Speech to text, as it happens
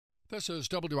This is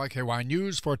WIKY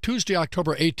News for Tuesday,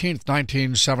 October 18th,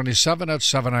 1977 at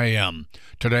 7 a.m.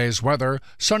 Today's weather,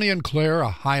 sunny and clear, a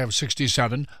high of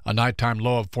 67, a nighttime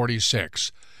low of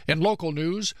 46. In local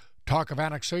news, talk of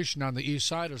annexation on the east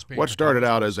side is being... What started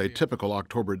out as a typical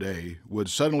October day would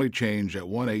suddenly change at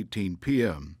 1:18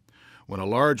 p.m. when a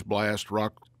large blast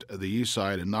rocked the east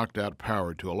side and knocked out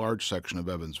power to a large section of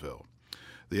Evansville.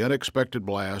 The unexpected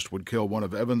blast would kill one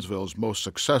of Evansville's most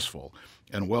successful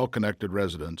and well-connected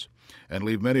residents and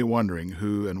leave many wondering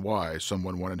who and why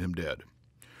someone wanted him dead.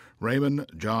 Raymond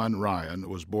John Ryan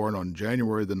was born on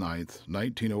January the 9th,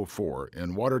 1904,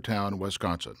 in Watertown,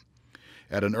 Wisconsin.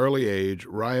 At an early age,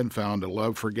 Ryan found a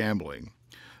love for gambling.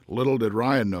 Little did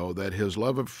Ryan know that his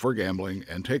love for gambling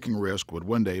and taking risk would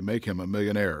one day make him a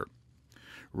millionaire.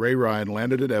 Ray Ryan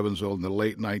landed in Evansville in the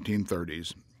late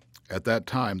 1930s. At that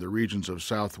time, the regions of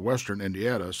southwestern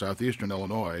Indiana, southeastern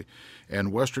Illinois,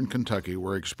 and western Kentucky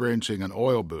were experiencing an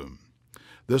oil boom.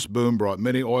 This boom brought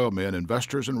many oil men,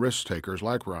 investors, and risk-takers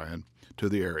like Ryan to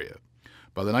the area.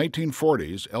 By the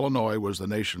 1940s, Illinois was the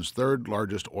nation's third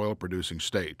largest oil-producing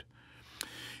state.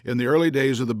 In the early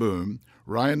days of the boom,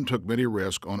 Ryan took many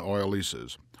risks on oil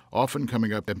leases, often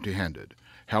coming up empty-handed.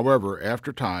 However,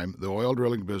 after time, the oil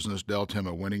drilling business dealt him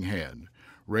a winning hand.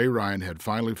 Ray Ryan had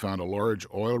finally found a large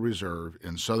oil reserve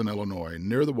in southern Illinois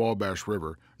near the Wabash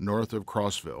River, north of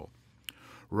Crossville.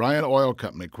 Ryan Oil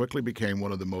Company quickly became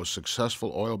one of the most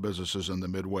successful oil businesses in the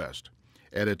Midwest.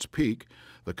 At its peak,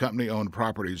 the company owned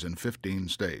properties in 15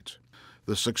 states.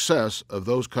 The success of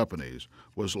those companies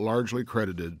was largely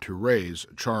credited to Ray's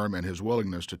charm and his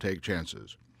willingness to take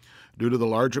chances. Due to the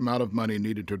large amount of money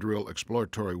needed to drill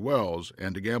exploratory wells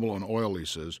and to gamble on oil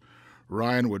leases,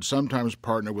 Ryan would sometimes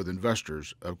partner with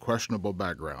investors of questionable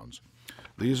backgrounds.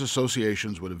 These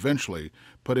associations would eventually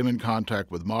put him in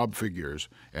contact with mob figures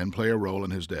and play a role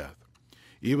in his death.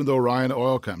 Even though Ryan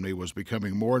Oil Company was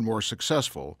becoming more and more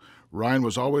successful, Ryan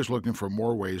was always looking for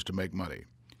more ways to make money.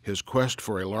 His quest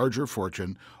for a larger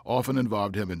fortune often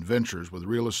involved him in ventures with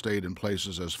real estate in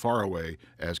places as far away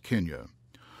as Kenya.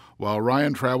 While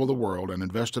Ryan traveled the world and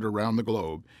invested around the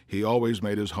globe, he always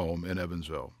made his home in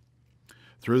Evansville.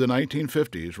 Through the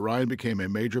 1950s, Ryan became a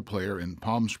major player in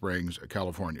Palm Springs,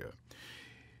 California.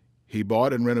 He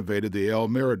bought and renovated the El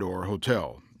Mirador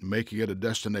Hotel, making it a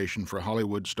destination for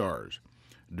Hollywood stars.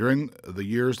 During the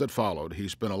years that followed, he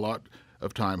spent a lot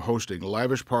of time hosting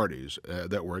lavish parties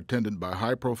that were attended by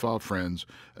high-profile friends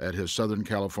at his Southern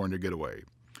California getaway.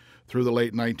 Through the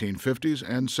late 1950s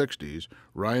and 60s,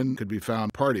 Ryan could be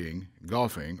found partying,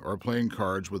 golfing, or playing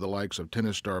cards with the likes of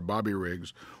tennis star Bobby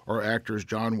Riggs or actors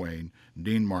John Wayne,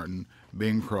 Dean Martin,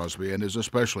 Bing Crosby, and his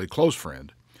especially close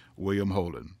friend, William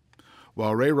Holden.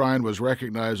 While Ray Ryan was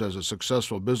recognized as a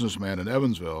successful businessman in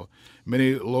Evansville,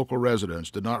 many local residents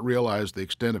did not realize the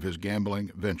extent of his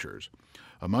gambling ventures.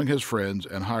 Among his friends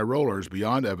and high rollers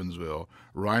beyond Evansville,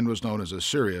 Ryan was known as a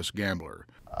serious gambler.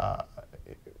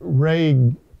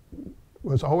 Ray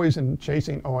was always in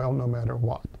chasing oil no matter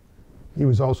what. He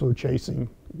was also chasing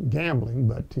gambling,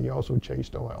 but he also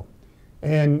chased oil.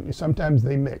 And sometimes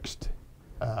they mixed.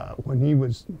 When he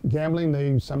was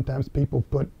gambling, sometimes people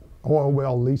put oil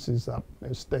well leases up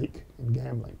as stake in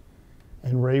gambling.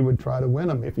 And Ray would try to win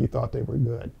them if he thought they were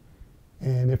good.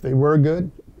 And if they were good,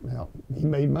 well, he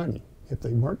made money. If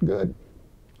they weren't good,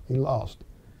 he lost.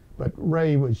 But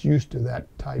Ray was used to that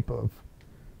type of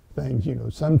things. You know,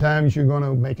 sometimes you're going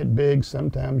to make it big,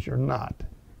 sometimes you're not.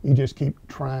 You just keep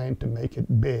trying to make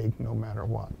it big no matter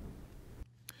what.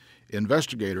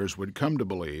 Investigators would come to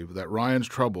believe that Ryan's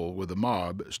trouble with the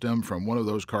mob stemmed from one of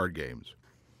those card games.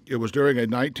 It was during a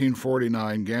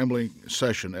 1949 gambling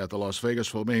session at the Las Vegas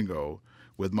Flamingo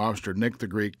with mobster Nick the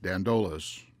Greek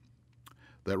Dandolis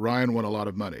that Ryan won a lot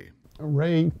of money.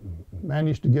 Ray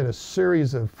managed to get a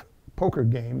series of poker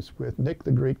games with Nick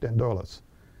the Greek Dandolis.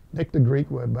 Nick the Greek,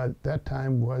 by that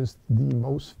time, was the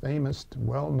most famous,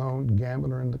 well-known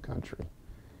gambler in the country.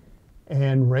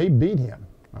 And Ray beat him,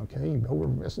 okay?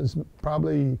 This is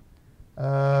probably,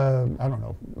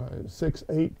 6,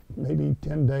 8, maybe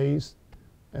 10 days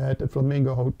at the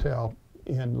Flamingo Hotel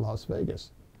in Las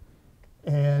Vegas.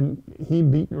 And he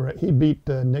beat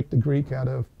Nick the Greek out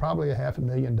of probably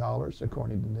 $500,000,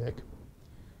 according to Nick.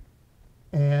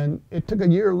 And it took a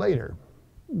year later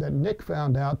that Nick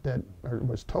found out that, or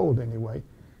was told anyway,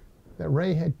 that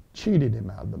Ray had cheated him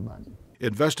out of the money.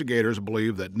 Investigators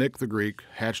believe that Nick the Greek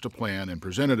hatched a plan and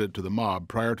presented it to the mob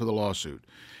prior to the lawsuit.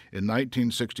 In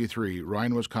 1963,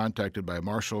 Ryan was contacted by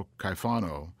Marshall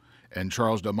Caifano and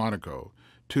Charles Delmonico,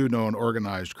 two known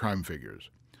organized crime figures.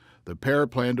 The pair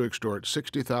planned to extort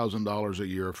 $60,000 a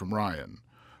year from Ryan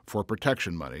for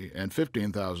protection money and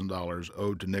 $15,000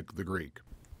 owed to Nick the Greek.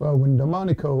 Well, when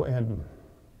Delmonico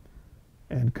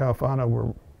and Califano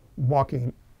were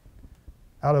walking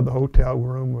out of the hotel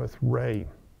room with Ray,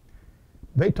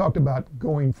 they talked about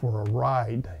going for a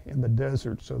ride in the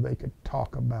desert so they could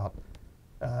talk about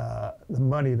the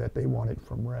money that they wanted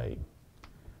from Ray.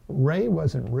 Ray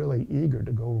wasn't really eager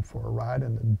to go for a ride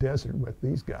in the desert with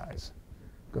these guys,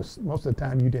 because most of the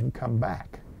time you didn't come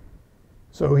back.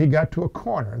 So he got to a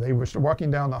corner. They were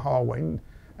walking down the hallway. And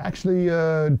actually,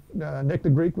 Nick the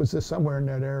Greek was somewhere in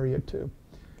that area too.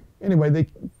 Anyway, they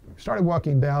started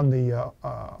walking down the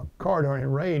corridor,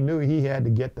 and Ray knew he had to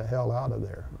get the hell out of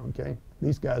there, okay?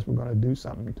 These guys were going to do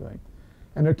something to him.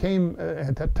 And there came,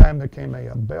 at that time, there came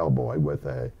a bellboy with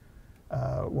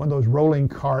one of those rolling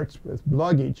carts with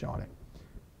luggage on it.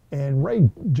 And Ray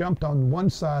jumped on one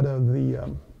side of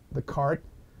the cart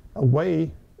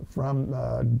away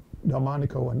from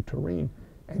Delmonico and Tureen,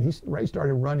 and Ray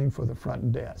started running for the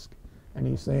front desk. And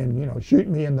he's saying, you know, shoot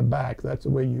me in the back, that's the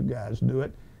way you guys do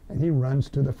it. And he runs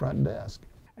to the front desk.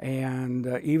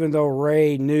 And even though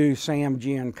Ray knew Sam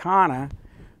Giancana,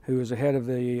 who was the head of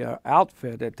the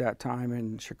outfit at that time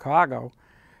in Chicago,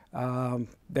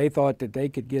 they thought that they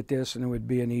could get this and it would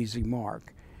be an easy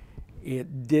mark.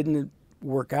 It didn't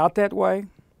work out that way.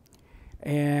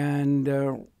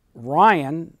 And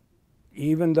Ryan,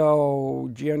 even though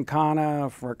Giancana,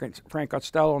 Frank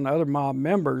Costello, and other mob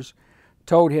members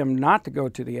told him not to go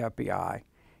to the FBI,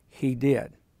 he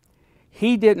did.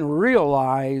 He didn't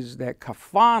realize that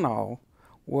Califano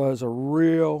was a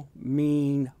real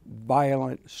mean,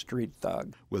 violent street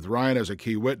thug. With Ryan as a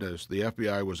key witness, the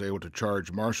FBI was able to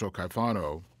charge Marshal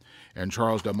Califano and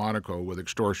Charles Delmonico with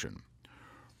extortion.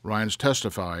 Ryan's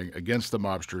testifying against the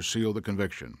mobster sealed the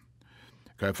conviction.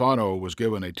 Califano was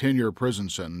given a 10-year prison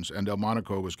sentence and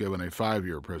Delmonico was given a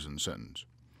 5-year prison sentence.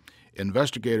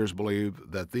 Investigators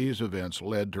believe that these events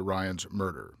led to Ryan's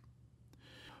murder.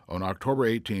 On October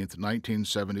 18,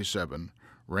 1977,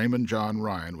 Raymond John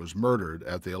Ryan was murdered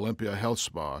at the Olympia Health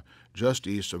Spa just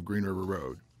east of Green River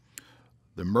Road.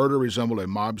 The murder resembled a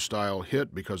mob-style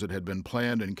hit because it had been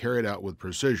planned and carried out with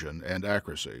precision and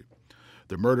accuracy.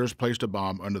 The murderers placed a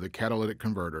bomb under the catalytic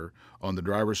converter on the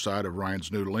driver's side of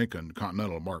Ryan's new Lincoln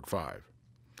Continental Mark V.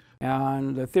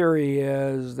 And the theory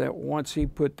is that once he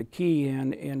put the key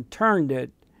in and turned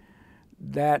it,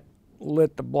 that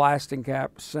lit the blasting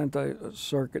cap, sent a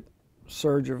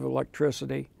surge of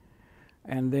electricity,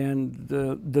 and then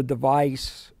the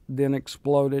device then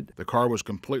exploded. The car was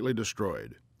completely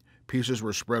destroyed. Pieces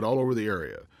were spread all over the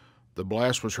area. The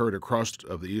blast was heard across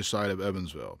of the east side of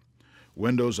Evansville.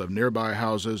 Windows of nearby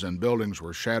houses and buildings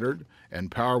were shattered,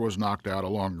 and power was knocked out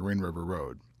along Green River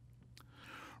Road.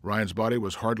 Ryan's body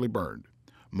was hardly burned.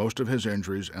 Most of his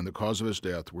injuries and the cause of his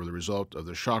death were the result of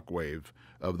the shock wave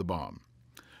of the bomb.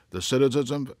 The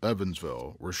citizens of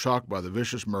Evansville were shocked by the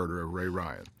vicious murder of Ray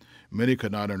Ryan. Many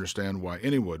could not understand why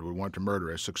anyone would want to murder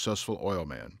a successful oil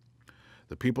man.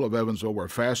 The people of Evansville were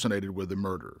fascinated with the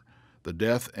murder. The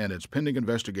death and its pending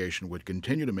investigation would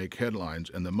continue to make headlines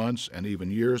in the months and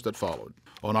even years that followed.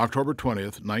 On October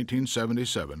 20th,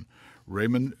 1977,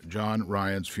 Raymond John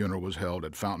Ryan's funeral was held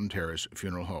at Fountain Terrace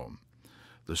Funeral Home.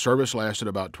 The service lasted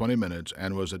about 20 minutes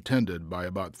and was attended by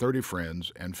about 30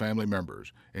 friends and family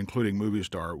members, including movie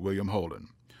star William Holden.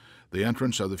 The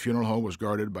entrance of the funeral home was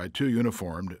guarded by 2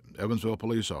 uniformed Evansville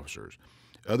police officers.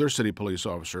 Other city police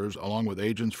officers, along with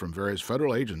agents from various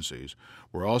federal agencies,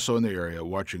 were also in the area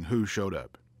watching who showed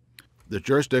up. The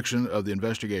jurisdiction of the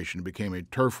investigation became a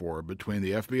turf war between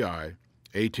the FBI,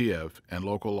 ATF, and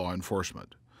local law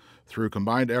enforcement. Through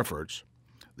combined efforts,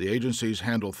 the agencies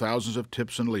handled thousands of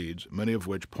tips and leads, many of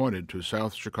which pointed to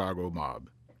South Chicago mob.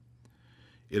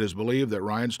 It is believed that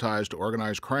Ryan's ties to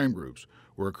organized crime groups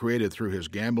were created through his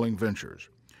gambling ventures.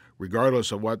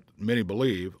 Regardless of what many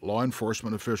believe, law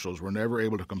enforcement officials were never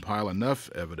able to compile enough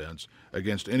evidence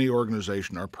against any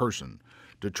organization or person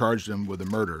to charge them with the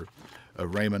murder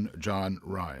of Raymond John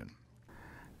Ryan.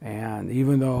 And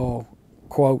even though,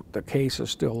 quote, the case is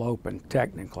still open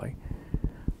technically,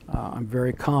 I'm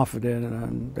very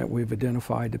confident that we've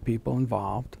identified the people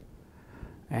involved,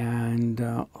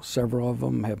 and several of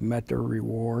them have met their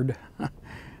reward,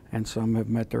 and some have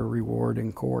met their reward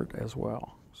in court as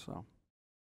well. So.